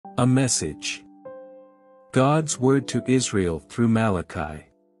A message. God's word to Israel through Malachi.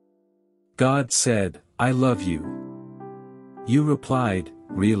 God said, I love you. You replied,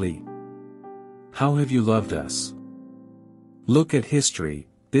 really? How have you loved us? Look at history,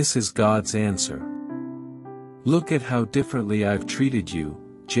 this is God's answer. Look at how differently I've treated you,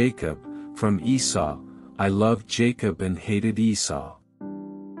 Jacob, from Esau. I loved Jacob and hated Esau.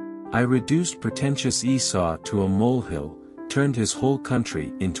 I reduced pretentious Esau to a molehill, turned his whole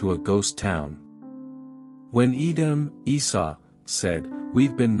country into a ghost town. When Edom, Esau, said,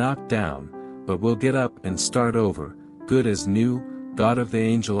 we've been knocked down, but we'll get up and start over, good as new, God of the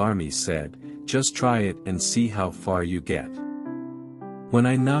angel armies said, just try it and see how far you get. When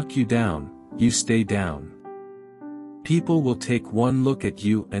I knock you down, you stay down. People will take one look at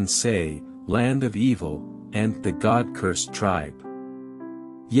you and say, land of evil, and the God-cursed tribe.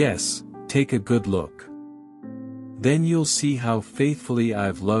 Yes, take a good look. Then you'll see how faithfully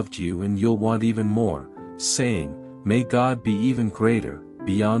I've loved you and you'll want even more, saying, may God be even greater,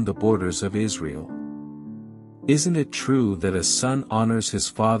 beyond the borders of Israel. Isn't it true that a son honors his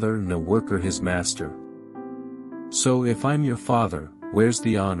father and a worker his master? So if I'm your father, where's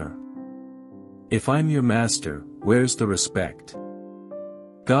the honor? If I'm your master, where's the respect?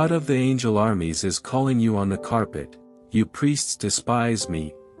 God of the angel armies is calling you on the carpet, you priests despise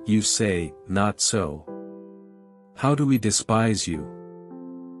me, you say, not so. How do we despise you?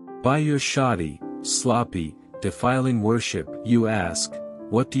 By your shoddy, sloppy, defiling worship, you ask,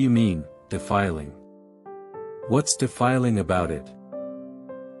 what do you mean, defiling? What's defiling about it?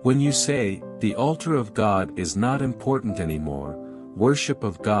 When you say, the altar of God is not important anymore, worship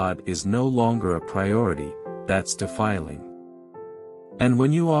of God is no longer a priority, that's defiling. And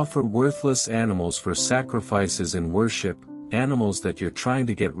when you offer worthless animals for sacrifices in worship, animals that you're trying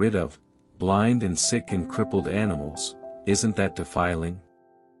to get rid of, blind and sick and crippled animals, isn't that defiling?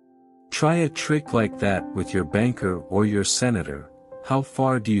 Try a trick like that with your banker or your senator, how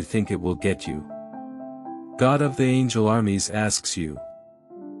far do you think it will get you? God of the angel armies asks you.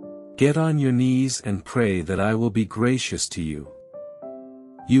 Get on your knees and pray that I will be gracious to you.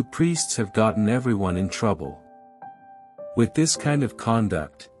 You priests have gotten everyone in trouble. With this kind of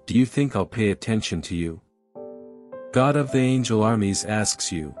conduct, do you think I'll pay attention to you? God of the angel armies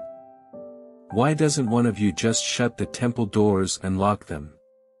asks you. Why doesn't one of you just shut the temple doors and lock them?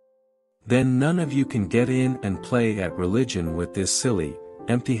 Then none of you can get in and play at religion with this silly,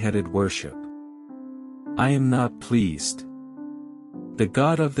 empty-headed worship. I am not pleased. The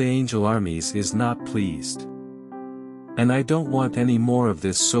God of the angel armies is not pleased. And I don't want any more of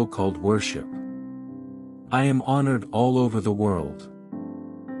this so-called worship. I am honored all over the world.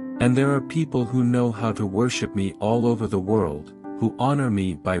 And there are people who know how to worship me all over the world, who honor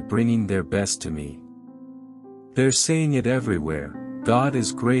me by bringing their best to me. They're saying it everywhere, God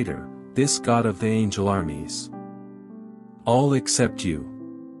is greater, this God of the angel armies. All except you.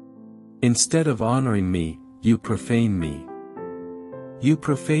 Instead of honoring me, you profane me. You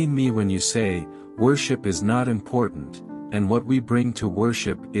profane me when you say, worship is not important, and what we bring to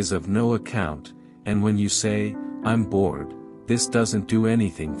worship is of no account, and when you say, I'm bored, this doesn't do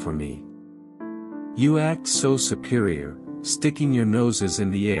anything for me. You act so superior, sticking your noses in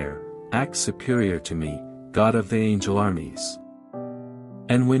the air, act superior to me, God of the angel armies.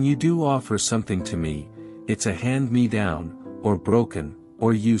 And when you do offer something to me, it's a hand-me-down, or broken,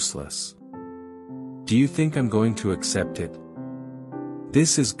 or useless. Do you think I'm going to accept it?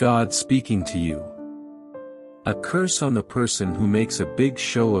 This is God speaking to you. A curse on the person who makes a big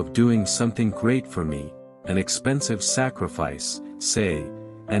show of doing something great for me, an expensive sacrifice, say,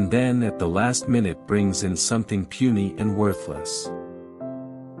 and then at the last minute brings in something puny and worthless.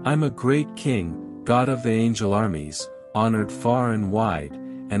 I'm a great king, God of the angel armies, honored far and wide,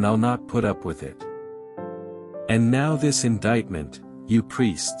 and I'll not put up with it. And now this indictment, you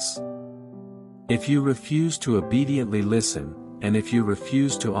priests. If you refuse to obediently listen, and if you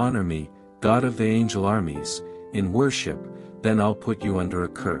refuse to honor me, God of the angel armies, in worship, then I'll put you under a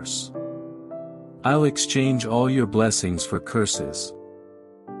curse. I'll exchange all your blessings for curses.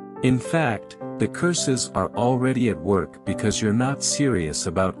 In fact, the curses are already at work because you're not serious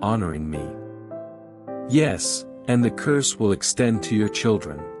about honoring me. Yes, and the curse will extend to your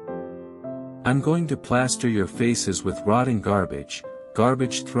children. I'm going to plaster your faces with rotting garbage,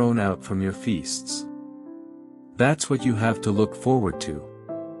 garbage thrown out from your feasts. That's what you have to look forward to.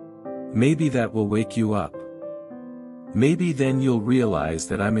 Maybe that will wake you up. Maybe then you'll realize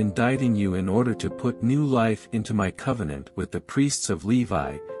that I'm indicting you in order to put new life into my covenant with the priests of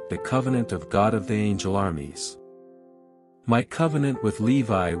Levi, the covenant of God of the angel armies. My covenant with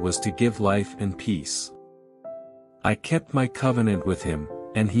Levi was to give life and peace. I kept my covenant with him,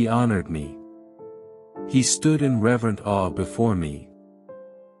 and he honored me. He stood in reverent awe before me.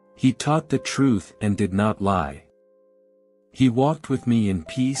 He taught the truth and did not lie. He walked with me in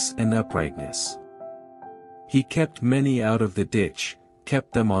peace and uprightness. He kept many out of the ditch,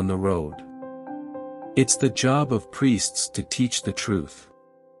 kept them on the road. It's the job of priests to teach the truth.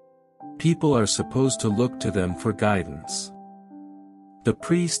 People are supposed to look to them for guidance. The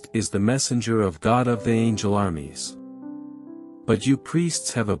priest is the messenger of God of the angel armies. But you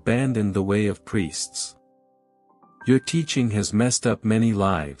priests have abandoned the way of priests. Your teaching has messed up many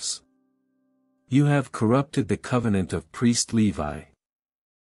lives. You have corrupted the covenant of priest Levi.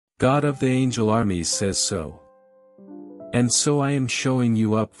 God of the angel armies says so. And so I am showing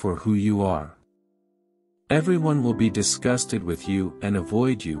you up for who you are. Everyone will be disgusted with you and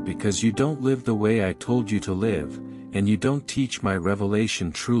avoid you because you don't live the way I told you to live, and you don't teach my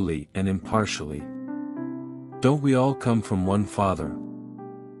revelation truly and impartially. Don't we all come from one Father?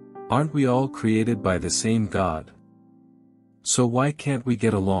 Aren't we all created by the same God? So why can't we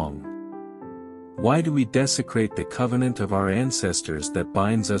get along? Why do we desecrate the covenant of our ancestors that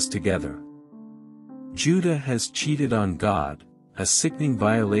binds us together? Judah has cheated on God, a sickening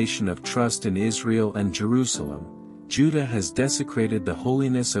violation of trust in Israel and Jerusalem. Judah has desecrated the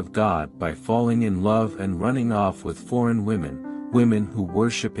holiness of God by falling in love and running off with foreign women who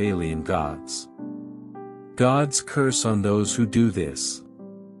worship alien gods. God's curse on those who do this.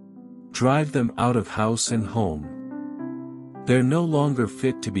 Drive them out of house and home. They're no longer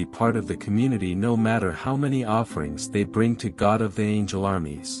fit to be part of the community no matter how many offerings they bring to God of the angel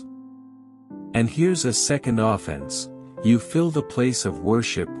armies. And here's a second offense. You fill the place of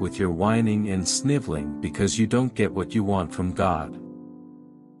worship with your whining and sniveling because you don't get what you want from God.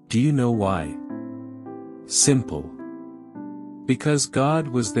 Do you know why? Simple. Because God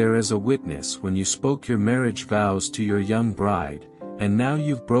was there as a witness when you spoke your marriage vows to your young bride, and now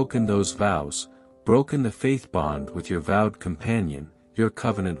you've broken those vows, broken the faith bond with your vowed companion, your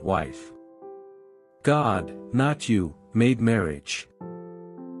covenant wife. God, not you, made marriage.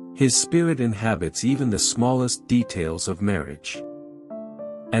 His Spirit inhabits even the smallest details of marriage.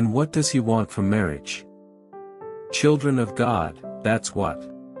 And what does He want from marriage? Children of God, that's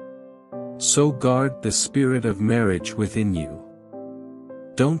what. So guard the spirit of marriage within you.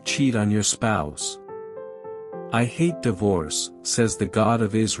 Don't cheat on your spouse. I hate divorce, says the God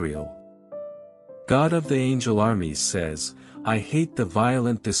of Israel. God of the angel armies says, I hate the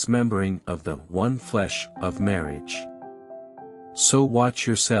violent dismembering of the one flesh of marriage. So watch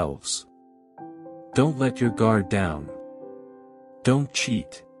yourselves. Don't let your guard down. Don't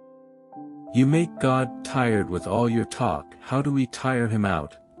cheat. You make God tired with all your talk. How do we tire Him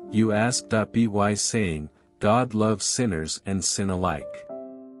out? You ask. By saying, God loves sinners and sin alike.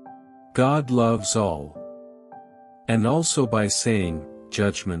 God loves all. And also by saying,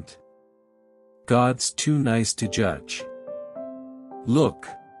 judgment. God's too nice to judge. Look.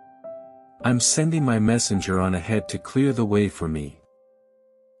 I'm sending my messenger on ahead to clear the way for me.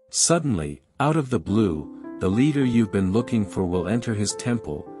 Suddenly, out of the blue, the leader you've been looking for will enter His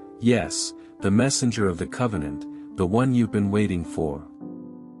temple, yes, the messenger of the covenant, the one you've been waiting for.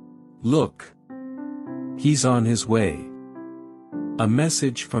 Look. He's on his way. A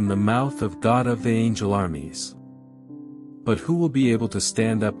message from the mouth of God of the angel armies. But who will be able to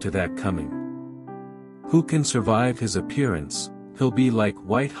stand up to that coming? Who can survive His appearance? He'll be like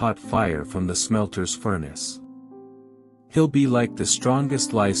white-hot fire from the smelter's furnace. He'll be like the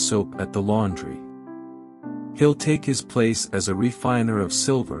strongest lye soap at the laundry. He'll take His place as a refiner of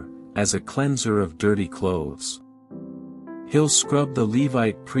silver, as a cleanser of dirty clothes. He'll scrub the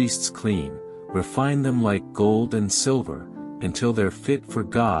Levite priests clean, refine them like gold and silver, until they're fit for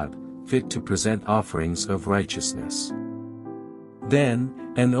God, fit to present offerings of righteousness.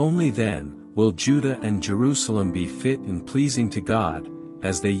 Then, and only then, will Judah and Jerusalem be fit and pleasing to God,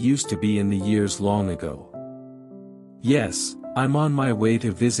 as they used to be in the years long ago. Yes, I'm on my way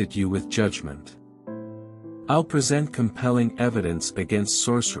to visit you with judgment. I'll present compelling evidence against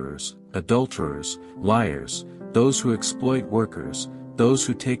sorcerers, adulterers, liars, those who exploit workers, those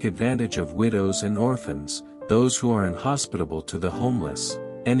who take advantage of widows and orphans, those who are inhospitable to the homeless,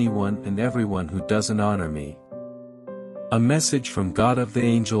 anyone and everyone who doesn't honor me. A message from God of the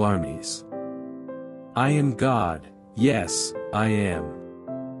angel armies. I am God, yes, I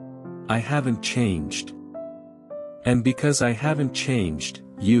am. I haven't changed. And because I haven't changed,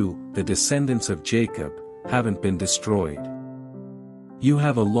 you, the descendants of Jacob, haven't been destroyed. You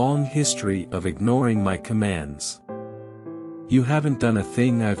have a long history of ignoring my commands. You haven't done a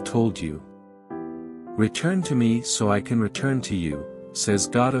thing I've told you. Return to me so I can return to you, says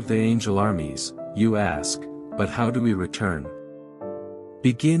God of the angel armies. You ask, but how do we return?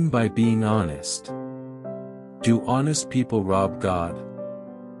 Begin by being honest. Do honest people rob God?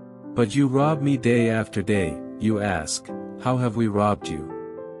 But you rob me day after day, you ask, how have we robbed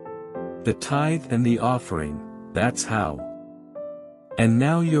you? The tithe and the offering, that's how. And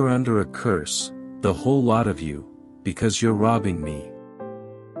now you're under a curse, the whole lot of you, because you're robbing me.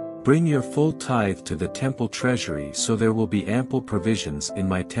 Bring your full tithe to the temple treasury so there will be ample provisions in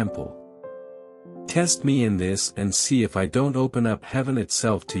my temple. Test me in this and see if I don't open up heaven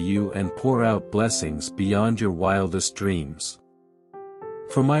itself to you and pour out blessings beyond your wildest dreams.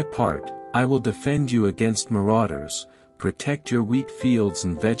 For my part, I will defend you against marauders, protect your wheat fields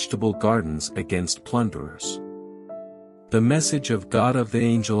and vegetable gardens against plunderers. The message of God of the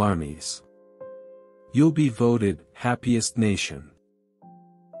angel armies. You'll be voted happiest nation.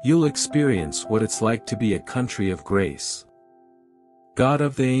 You'll experience what it's like to be a country of grace. God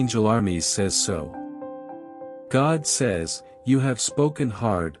of the angel armies says so. God says, you have spoken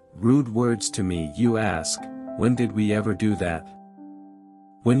hard, rude words to me. You ask, when did we ever do that?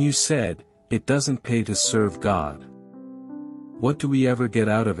 When you said, it doesn't pay to serve God. What do we ever get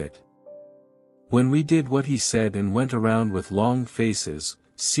out of it? When we did what he said and went around with long faces,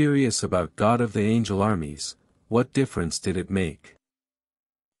 serious about God of the angel armies, what difference did it make?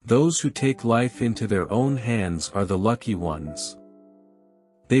 Those who take life into their own hands are the lucky ones.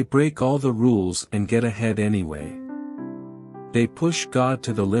 They break all the rules and get ahead anyway. They push God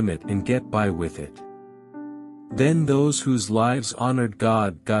to the limit and get by with it. Then those whose lives honored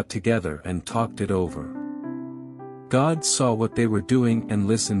God got together and talked it over. God saw what they were doing and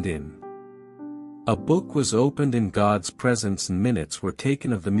listened in. A book was opened in God's presence and minutes were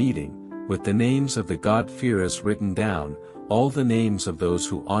taken of the meeting, with the names of the God-fearers written down, all the names of those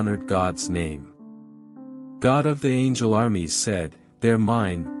who honored God's name. God of the angel armies said, they're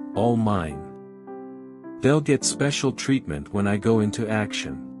mine, all mine. They'll get special treatment when I go into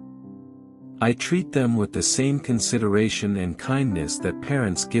action. I treat them with the same consideration and kindness that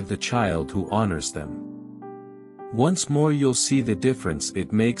parents give the child who honors them. Once more you'll see the difference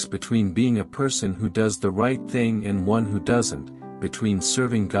it makes between being a person who does the right thing and one who doesn't, between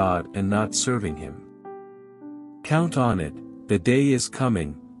serving God and not serving Him. Count on it, the day is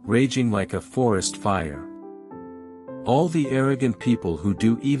coming, raging like a forest fire. All the arrogant people who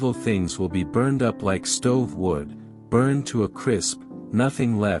do evil things will be burned up like stove wood, burned to a crisp,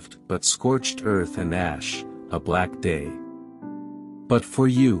 nothing left but scorched earth and ash, a black day. But for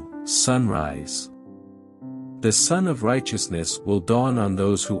you, sunrise. The sun of righteousness will dawn on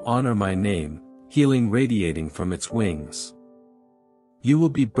those who honor my name, healing radiating from its wings. You will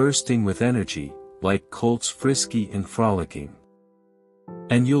be bursting with energy, like colts frisky and frolicking.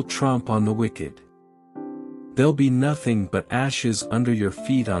 And you'll tromp on the wicked. There'll be nothing but ashes under your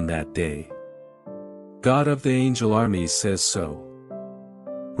feet on that day. God of the angel armies says so.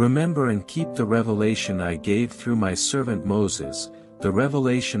 Remember and keep the revelation I gave through my servant Moses, the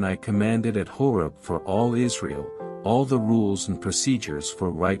revelation I commanded at Horeb for all Israel, all the rules and procedures for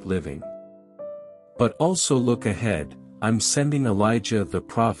right living. But also look ahead, I'm sending Elijah the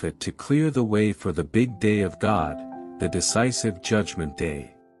prophet to clear the way for the big day of God, the decisive judgment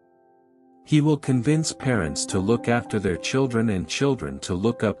day. He will convince parents to look after their children and children to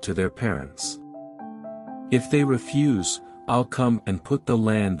look up to their parents. If they refuse, I'll come and put the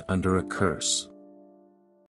land under a curse.